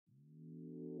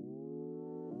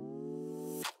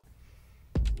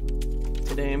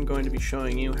Today I'm going to be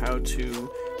showing you how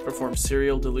to perform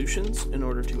serial dilutions in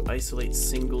order to isolate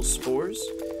single spores.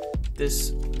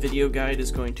 This video guide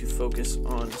is going to focus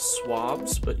on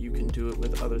swabs, but you can do it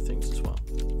with other things as well.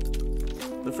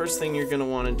 The first thing you're going to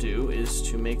want to do is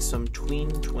to make some tween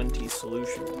 20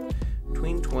 solution.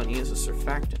 Tween 20 is a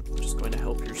surfactant, which is going to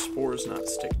help your spores not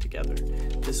stick together.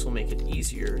 This will make it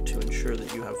easier to ensure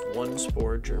that you have one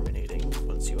spore germinating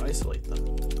once you isolate them.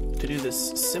 To do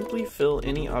this, simply fill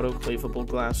any autoclavable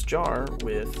glass jar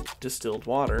with distilled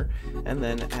water, and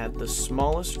then add the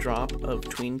smallest drop of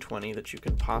tween 20 that you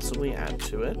can possibly add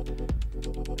to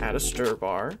it. Add a stir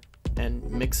bar, and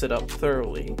mix it up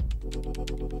thoroughly.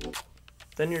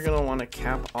 Then you're going to want to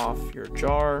cap off your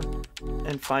jar,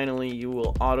 and finally you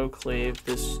will autoclave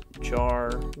this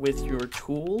jar with your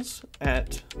tools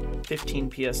at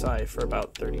 15 psi for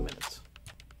about 30 minutes.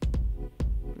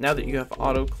 Now that you have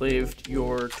autoclaved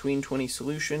your tween 20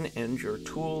 solution and your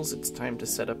tools, it's time to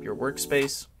set up your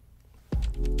workspace.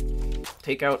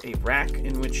 Take out a rack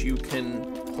in which you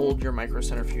can hold your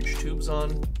microcentrifuge tubes on.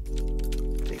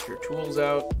 Take your tools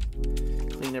out,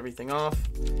 clean everything off.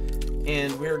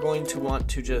 And we're going to want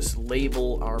to just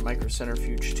label our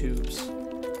microcentrifuge tubes.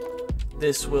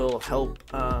 This will help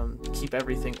keep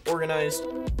everything organized.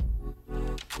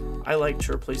 I like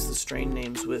to replace the strain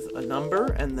names with a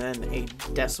number and then a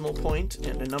decimal point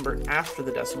and a number after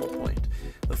the decimal point.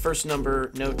 The first number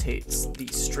notates the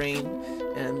strain,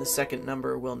 and the second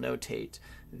number will notate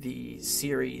the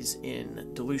series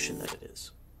in dilution that it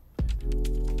is.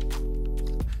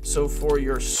 So for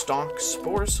your stock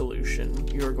spore solution,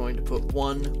 you're going to put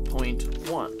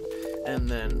 1.1. And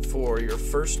then for your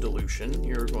first dilution,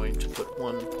 you're going to put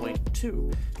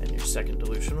 1.2. And your second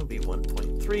dilution will be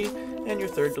 1.3. And your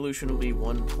third dilution will be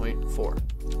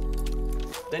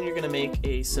 1.4. Then you're going to make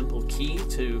a simple key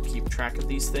to keep track of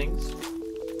these things.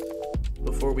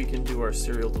 Before we can do our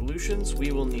serial dilutions,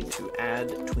 we will need to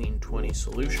add tween 20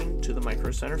 solution to the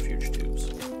microcentrifuge tubes.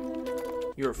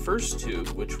 Your first tube,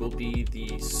 which will be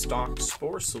the stock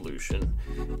spore solution,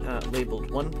 labeled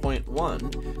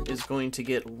 1.1, is going to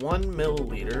get 1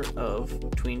 milliliter of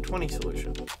tween 20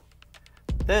 solution.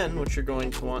 Then what you're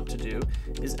going to want to do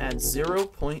is add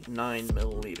 0.9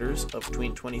 milliliters of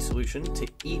tween 20 solution to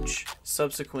each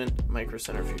subsequent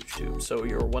microcentrifuge tube. So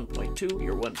your 1.2,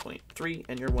 your 1.3,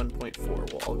 and your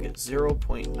 1.4 will all get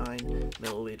 0.9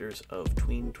 milliliters of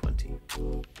tween 20.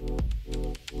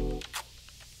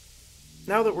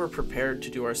 Now that we're prepared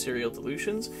to do our serial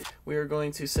dilutions, we are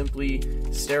going to simply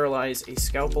sterilize a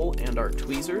scalpel and our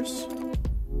tweezers.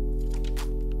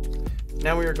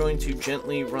 Now we are going to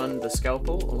gently run the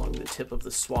scalpel along the tip of the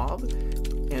swab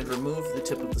and remove the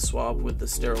tip of the swab with the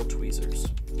sterile tweezers.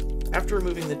 After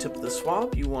removing the tip of the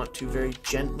swab, you want to very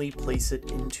gently place it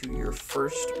into your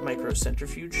first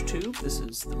microcentrifuge tube. This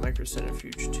is the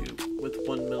microcentrifuge tube with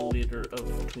 1 milliliter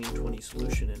of tween 20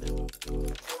 solution in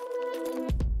it.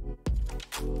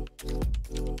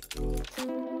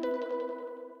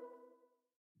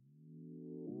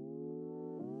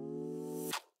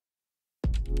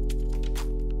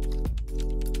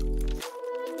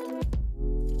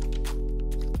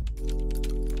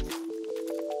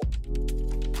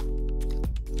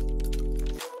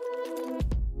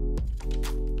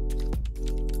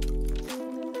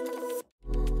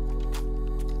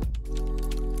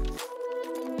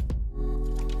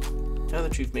 Now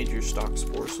that you've made your stock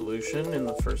spore solution in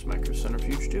the first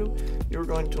microcentrifuge tube, you're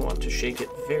going to want to shake it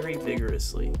very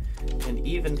vigorously, and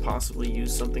even possibly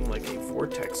use something like a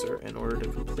vortexer in order to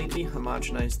completely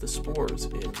homogenize the spores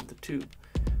in the tube.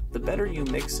 The better you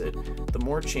mix it, the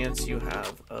more chance you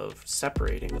have of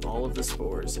separating all of the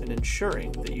spores and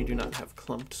ensuring that you do not have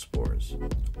clumped spores.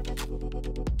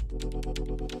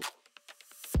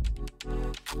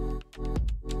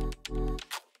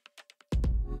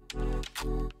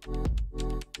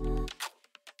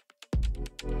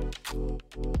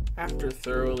 After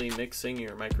thoroughly mixing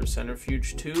your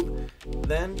microcentrifuge tube,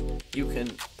 then you can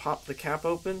pop the cap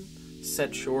open,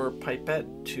 set your pipette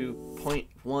to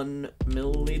 0.1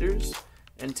 milliliters,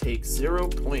 and take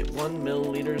 0.1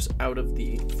 milliliters out of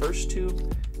the first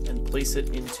tube and place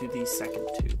it into the second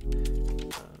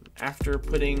tube. After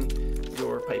putting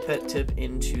your pipette tip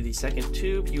into the second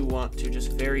tube, you want to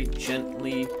just very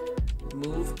gently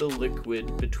move the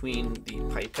liquid between the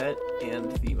pipette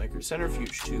and the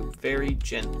microcentrifuge tube very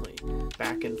gently,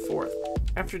 back and forth.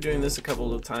 After doing this a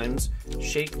couple of times,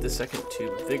 shake the second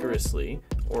tube vigorously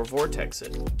or vortex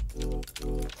it.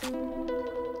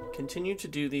 Continue to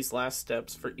do these last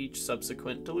steps for each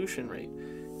subsequent dilution rate.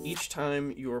 Each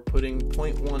time you're putting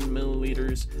 0.1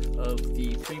 milliliters of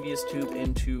the previous tube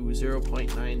into 0.9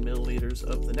 milliliters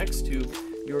of the next tube,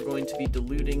 you're going to be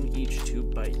diluting each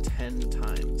tube by 10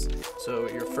 times. So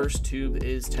your first tube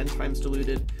is 10 times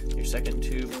diluted, your second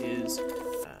tube is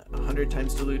 100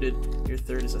 times diluted, your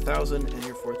third is 1,000, and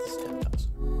your fourth is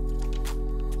 10,000.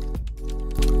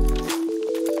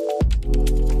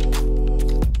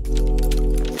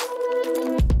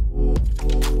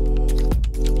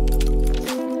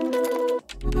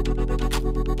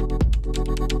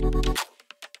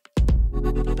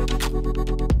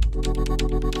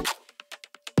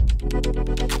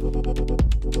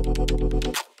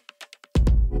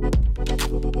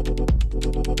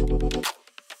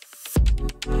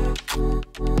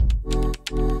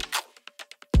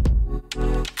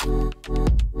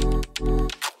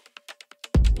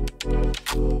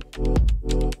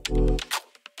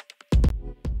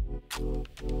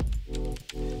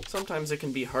 Sometimes it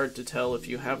can be hard to tell if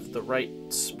you have the right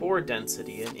spore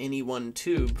density in any one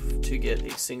tube to get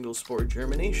a single spore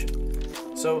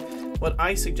germination. So what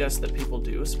I suggest that people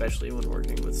do, especially when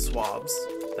working with swabs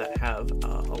that have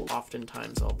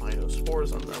oftentimes albino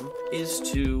spores on them, is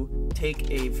to take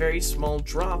a very small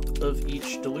drop of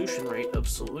each dilution rate of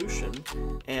solution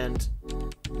and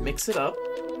mix it up,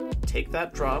 take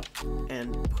that drop,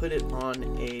 and put it on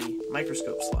a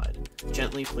microscope slide.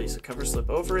 Gently place a cover slip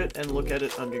over it and look at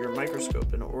it under your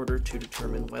microscope in order to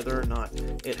determine whether or not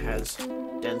it has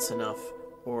dense enough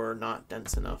or not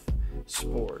dense enough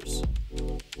spores.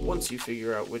 Once you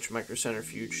figure out which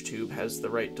microcentrifuge tube has the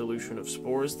right dilution of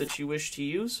spores that you wish to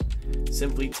use,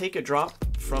 simply take a drop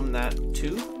from that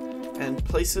tube and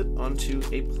place it onto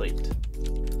a plate.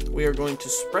 We are going to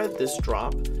spread this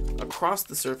drop across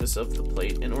the surface of the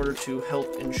plate in order to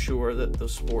help ensure that the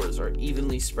spores are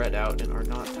evenly spread out and are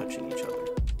not touching each other.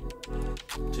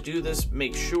 To do this,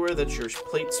 make sure that your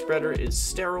plate spreader is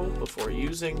sterile before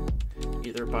using,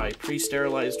 either by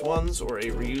pre-sterilized ones or a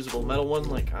reusable metal one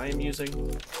like I am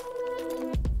using.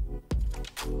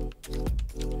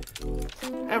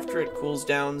 After it cools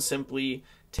down, simply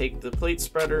take the plate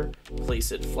spreader,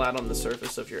 place it flat on the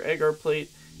surface of your agar plate,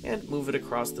 and move it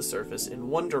across the surface in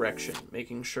one direction,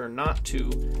 making sure not to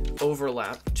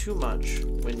overlap too much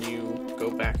when you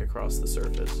go back across the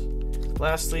surface.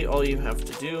 Lastly, all you have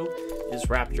to do is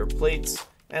wrap your plates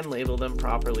and label them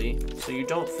properly so you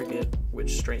don't forget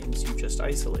which strains you just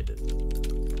isolated.